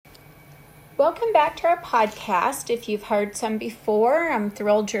welcome back to our podcast. If you've heard some before, I'm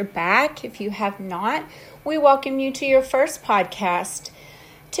thrilled you're back. If you have not, we welcome you to your first podcast.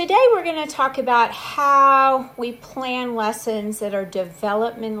 Today we're going to talk about how we plan lessons that are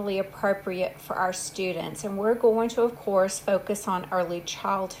developmentally appropriate for our students. And we're going to, of course, focus on early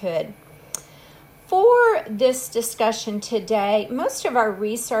childhood. For this discussion today, most of our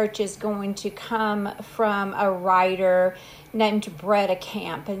research is going to come from a writer named Bretta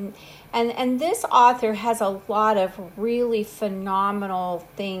Camp. And this author has a lot of really phenomenal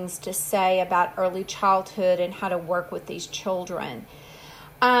things to say about early childhood and how to work with these children.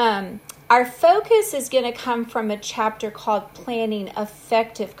 Our focus is going to come from a chapter called Planning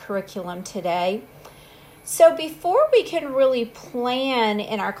Effective Curriculum today. So before we can really plan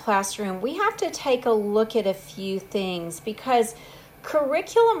in our classroom, we have to take a look at a few things because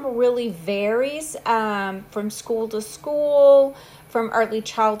curriculum really varies from school to school, from early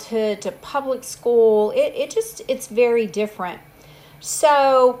childhood to public school. It's very different.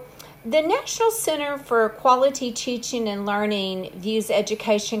 So the National Center for Quality Teaching and Learning views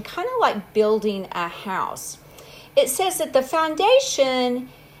education kind of like building a house. It says that the foundation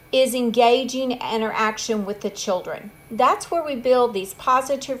is engaging interaction with the children. That's where we build these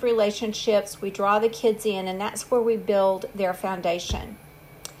positive relationships. We draw the kids in, and that's where we build their foundation.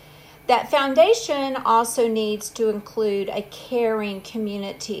 That foundation also needs to include a caring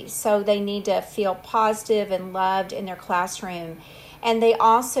community. So they need to feel positive and loved in their classroom. And they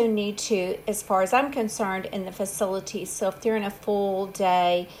also need to, as far as I'm concerned, in the facilities. So if they're in a full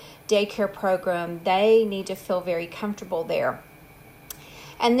day daycare program, they need to feel very comfortable there.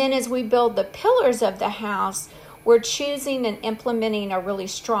 And then as we build the pillars of the house, we're choosing and implementing a really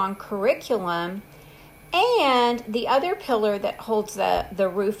strong curriculum. And the other pillar that holds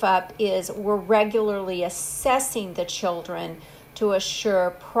the roof up is we're regularly assessing the children to assure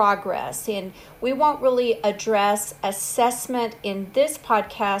progress. And we won't really address assessment in this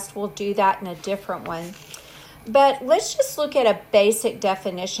podcast. We'll do that in a different one. But let's just look at a basic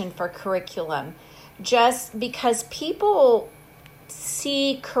definition for curriculum, just because people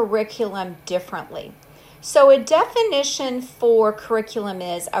see curriculum differently. So a definition for curriculum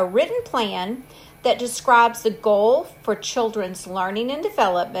is a written plan that describes the goal for children's learning and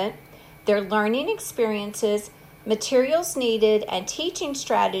development, their learning experiences, materials needed, and teaching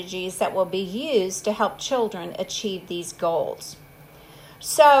strategies that will be used to help children achieve these goals.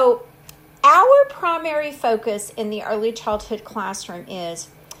 So our primary focus in the early childhood classroom is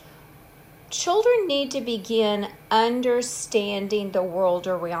children need to begin understanding the world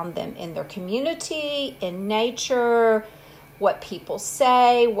around them in their community, in nature, what people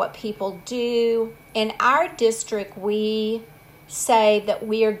say, what people do. In our district, we say that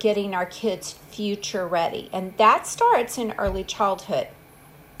we are getting our kids future ready, and that starts in early childhood.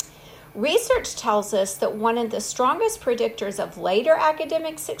 Research tells us that one of the strongest predictors of later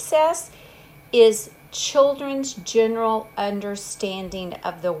academic success is children's general understanding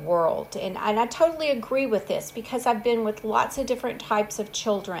of the world. And I totally agree with this because I've been with lots of different types of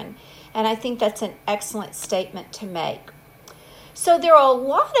children, and I think that's an excellent statement to make. So there are a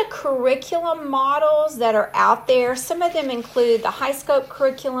lot of curriculum models that are out there. Some of them include the high scope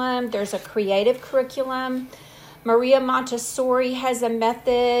curriculum. There's a creative curriculum. Maria Montessori has a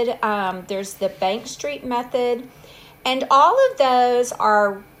method. There's the Bank Street method. And all of those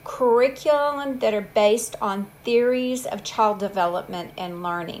are curriculum that are based on theories of child development and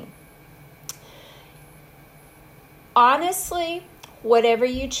learning. Honestly, whatever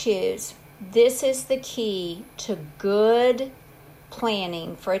you choose, this is the key to good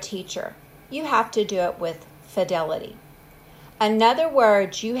planning for a teacher. You have to do it with fidelity. In other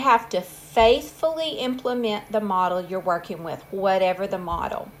words, you have to faithfully implement the model you're working with, whatever the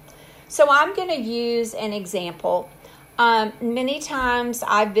model. So I'm going to use an example. Many times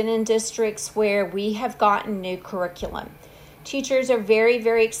I've been in districts where we have gotten new curriculum. Teachers are very,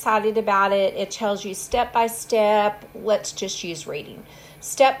 very excited about it. It tells you step by step, let's just use reading.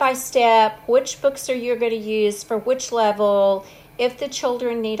 Step by step, which books are you going to use for which level? If the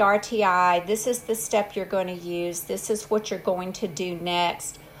children need RTI, this is the step you're going to use. This is what you're going to do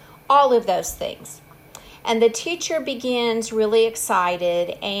next. All of those things. And the teacher begins really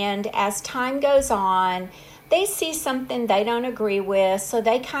excited, and as time goes on, they see something they don't agree with, so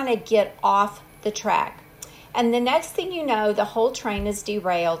they kind of get off the track. And the next thing you know, the whole train is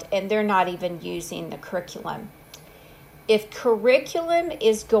derailed and they're not even using the curriculum. If curriculum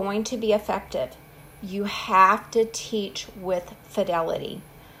is going to be effective, you have to teach with fidelity.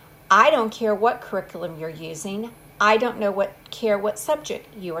 I don't care what curriculum you're using. I don't care what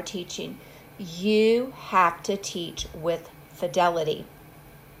subject you are teaching. You have to teach with fidelity.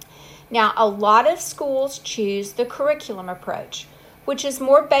 Now, a lot of schools choose the curriculum approach, which is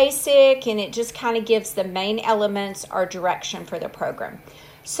more basic and it just kind of gives the main elements or direction for the program.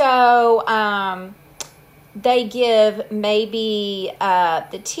 So they give maybe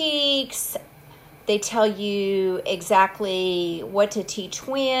the TEKS, they tell you exactly what to teach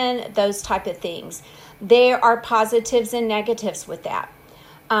when, those type of things. There are positives and negatives with that.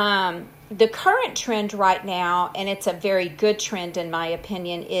 The current trend right now, and it's a very good trend in my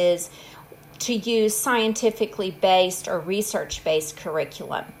opinion, is to use scientifically based or research-based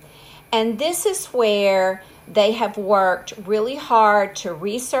curriculum. And this is where they have worked really hard to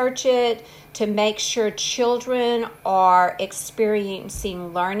research it, to make sure children are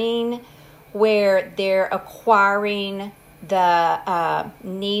experiencing learning where they're acquiring the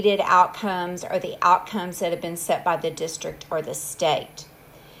needed outcomes or the outcomes that have been set by the district or the state.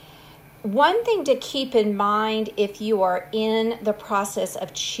 One thing to keep in mind if you are in the process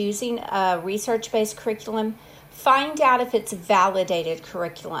of choosing a research-based curriculum, find out if it's validated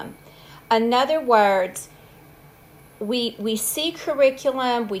curriculum. In other words, we see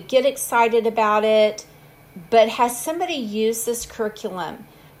curriculum, we get excited about it, but has somebody used this curriculum?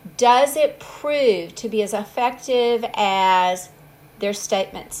 Does it prove to be as effective as their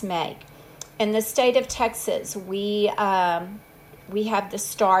statements make? In the state of Texas, we have the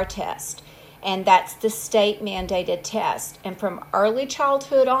STAR test, and that's the state-mandated test. And from early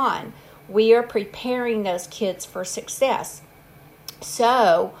childhood on, we are preparing those kids for success.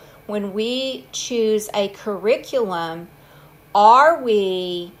 So when we choose a curriculum, are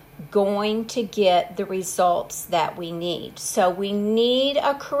we going to get the results that we need? So we need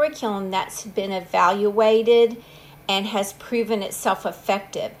a curriculum that's been evaluated and has proven itself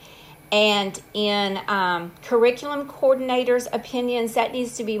effective. And in curriculum coordinators' opinions, that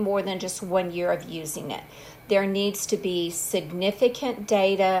needs to be more than just 1 year of using it. There needs to be significant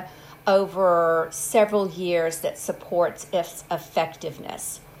data over several years that supports its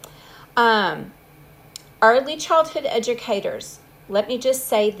effectiveness. Early childhood educators, let me just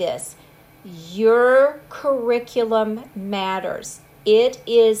say this. Your curriculum matters. It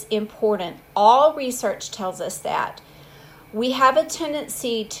is important. All research tells us that. We have a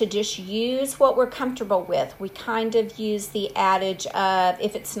tendency to just use what we're comfortable with. We kind of use the adage of,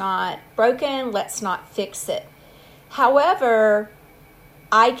 if it's not broken, let's not fix it. However,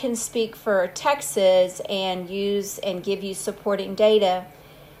 I can speak for Texas and use and give you supporting data.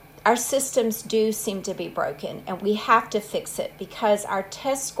 Our systems do seem to be broken, and we have to fix it because our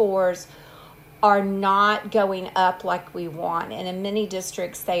test scores are not going up like we want. And in many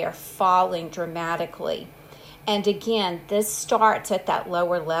districts, they are falling dramatically. And again, this starts at that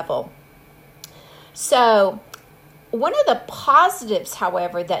lower level. So one of the positives,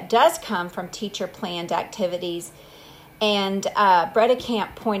 however, that does come from teacher-planned activities, and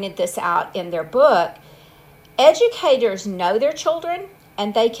Bredekamp pointed this out in their book, educators know their children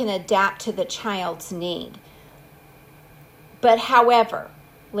and they can adapt to the child's need. But however,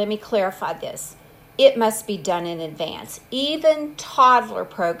 let me clarify this. It must be done in advance. Even toddler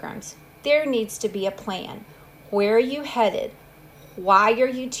programs, there needs to be a plan. Where are you headed? Why are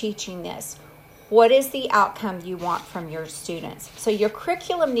you teaching this? What is the outcome you want from your students? So your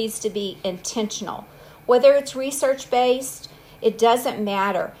curriculum needs to be intentional. Whether it's research-based, it doesn't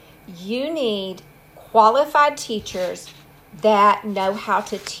matter. You need qualified teachers that know how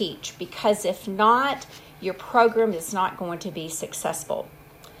to teach, because if not, your program is not going to be successful.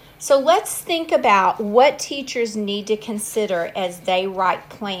 So let's think about what teachers need to consider as they write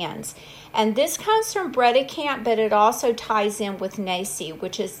plans. And this comes from Bredekamp, but it also ties in with NAEYC,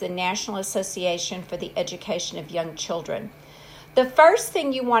 which is the National Association for the Education of Young Children. The first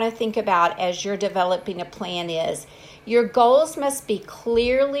thing you want to think about as you're developing a plan is your goals must be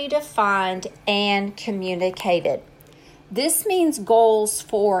clearly defined and communicated. This means goals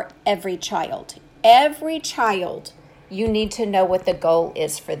for every child. Every child, you need to know what the goal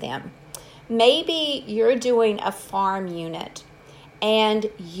is for them. Maybe you're doing a farm unit and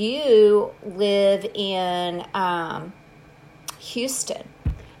you live in Houston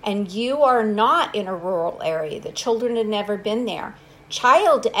and you are not in a rural area. The children have never been there.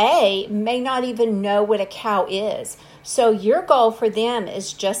 Child A may not even know what a cow is. So your goal for them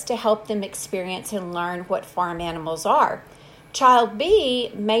is just to help them experience and learn what farm animals are. Child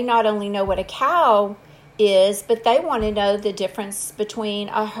B may not only know what a cow is, but they want to know the difference between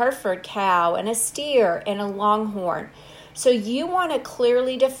a Hereford cow and a steer and a longhorn. So you want to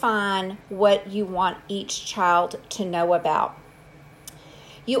clearly define what you want each child to know about.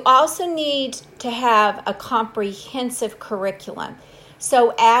 You also need to have a comprehensive curriculum.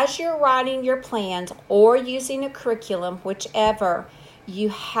 So as you're writing your plans or using a curriculum, whichever, You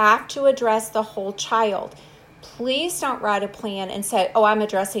have to address the whole child. Please don't write a plan and say, oh, I'm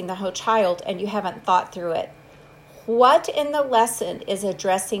addressing the whole child, and you haven't thought through it. What in the lesson is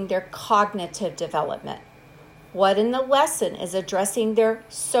addressing their cognitive development? What in the lesson is addressing their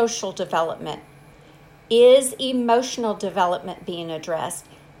social development? Is emotional development being addressed?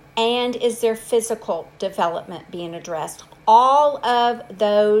 And is their physical development being addressed? All of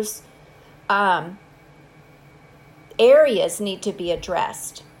those areas need to be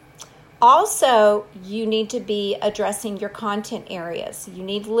addressed. Also, you need to be addressing your content areas. You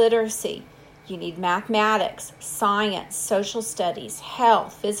need literacy. You need mathematics, science, social studies,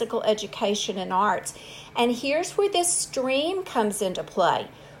 health, physical education, and arts. And here's where this stream comes into play.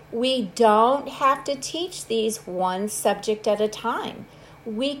 We don't have to teach these one subject at a time.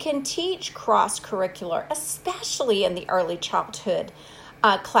 We can teach cross-curricular, especially in the early childhood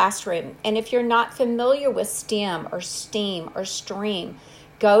classroom. And if you're not familiar with STEM or STEAM or STREAM,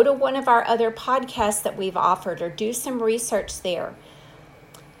 go to one of our other podcasts that we've offered or do some research there.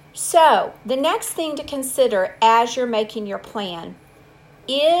 So the next thing to consider as you're making your plan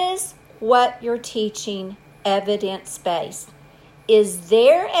is what you're teaching evidence-based. Is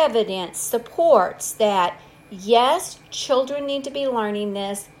there evidence supports that, yes, children need to be learning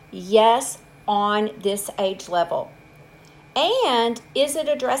this, yes, on this age level? And is it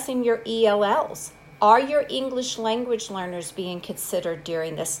addressing your ELLs? Are your English language learners being considered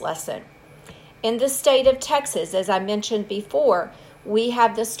during this lesson? In the state of Texas, as I mentioned before, we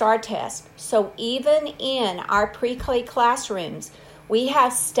have the STAR test. So even in our pre-K classrooms, we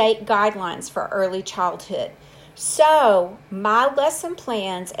have state guidelines for early childhood. So my lesson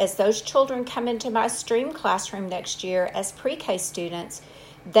plans, as those children come into my STREAM classroom next year as pre-K students,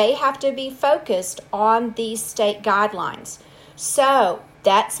 they have to be focused on these state guidelines. So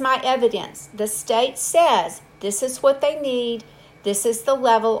that's my evidence. The state says this is what they need. This is the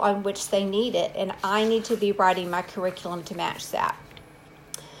level on which they need it. And I need to be writing my curriculum to match that.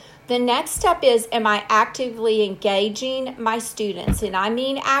 The next step is, am I actively engaging my students? And I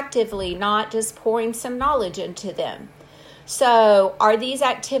mean actively, not just pouring some knowledge into them. So are these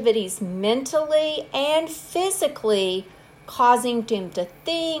activities mentally and physically causing them to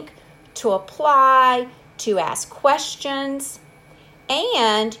think, to apply, to ask questions?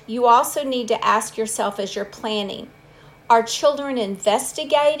 And you also need to ask yourself as you're planning, are children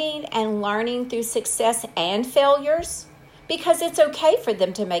investigating and learning through success and failures? Because it's okay for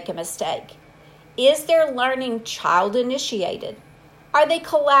them to make a mistake. Is their learning child-initiated? Are they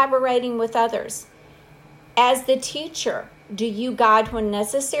collaborating with others? As the teacher, do you guide when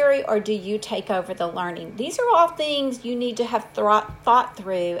necessary, or do you take over the learning? These are all things you need to have thought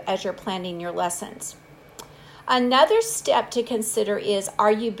through as you're planning your lessons. Another step to consider is,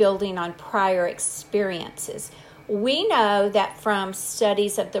 are you building on prior experiences? We know that from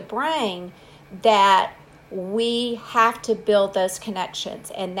studies of the brain that we have to build those connections,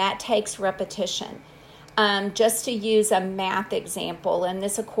 and that takes repetition. Just to use a math example, and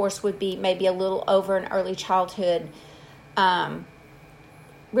this, of course, would be maybe a little over in early childhood,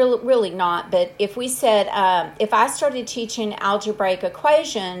 really not, but if we said, if I started teaching algebraic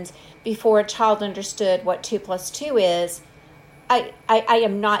equations before a child understood what 2 plus 2 is, I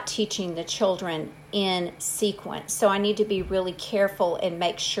am not teaching the children in sequence. So I need to be really careful and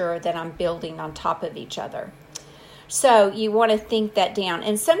make sure that I'm building on top of each other. So you want to think that down.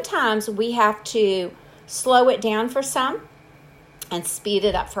 And sometimes we have to slow it down for some and speed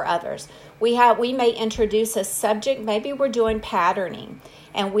it up for others. We may introduce a subject, maybe we're doing patterning,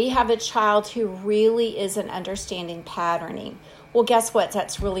 and we have a child who really isn't understanding patterning. Well, guess what?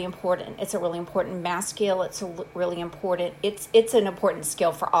 That's really important. It's a really important math skill. It's an important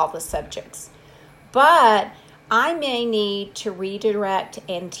skill for all the subjects. But I may need to redirect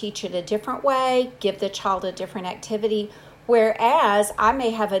and teach it a different way, give the child a different activity, whereas I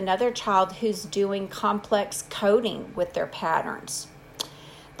may have another child who's doing complex coding with their patterns.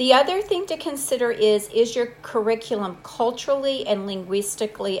 The other thing to consider is your curriculum culturally and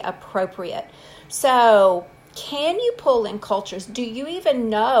linguistically appropriate? So can you pull in cultures? Do you even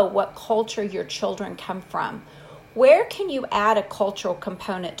know what culture your children come from? Where can you add a cultural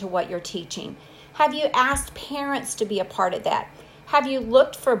component to what you're teaching? Have you asked parents to be a part of that? Have you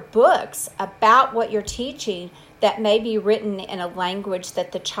looked for books about what you're teaching that may be written in a language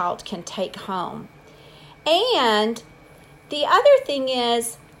that the child can take home? And the other thing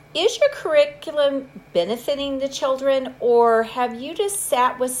is your curriculum benefiting the children, or have you just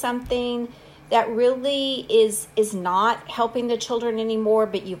sat with something that really is not helping the children anymore,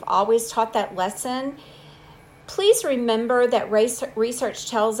 but you've always taught that lesson? Please remember that research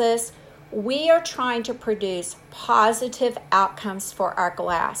tells us we are trying to produce positive outcomes for our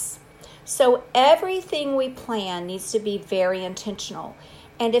class. So everything we plan needs to be very intentional.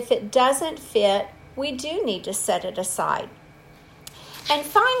 And if it doesn't fit, we do need to set it aside. And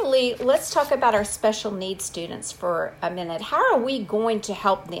finally, let's talk about our special needs students for a minute. How are we going to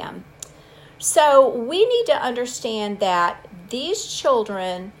help them? So we need to understand that these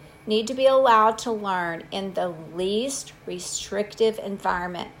children need to be allowed to learn in the least restrictive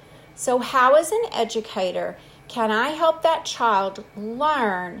environment. So how, as an educator, can I help that child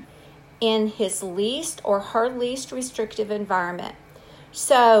learn in his least or her least restrictive environment?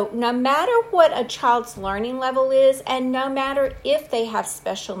 So no matter what a child's learning level is, and no matter if they have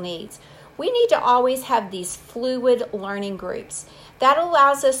special needs, we need to always have these fluid learning groups. That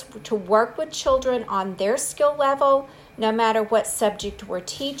allows us to work with children on their skill level, no matter what subject we're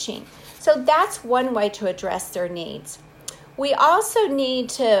teaching. So that's one way to address their needs. We also need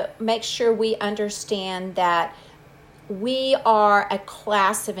to make sure we understand that we are a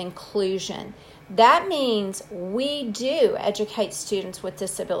class of inclusion. That means we do educate students with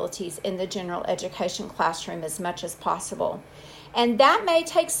disabilities in the general education classroom as much as possible. And that may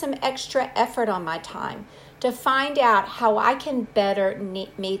take some extra effort on my time to find out how I can better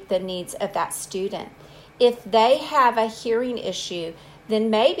meet the needs of that student. If they have a hearing issue, then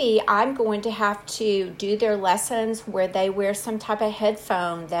maybe I'm going to have to do their lessons where they wear some type of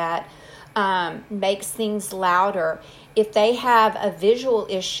headphone that makes things louder. If they have a visual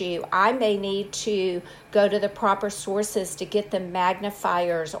issue, I may need to go to the proper sources to get them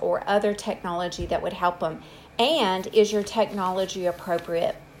magnifiers or other technology that would help them. And is your technology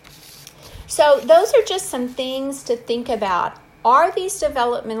appropriate? So those are just some things to think about. Are these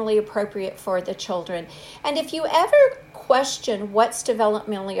developmentally appropriate for the children? And if you ever question what's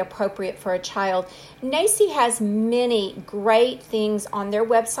developmentally appropriate for a child, NACCE has many great things on their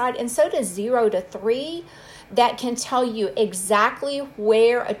website, and so does 0 to 3, that can tell you exactly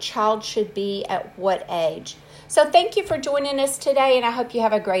where a child should be at what age. So thank you for joining us today, and I hope you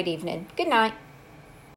have a great evening. Good night.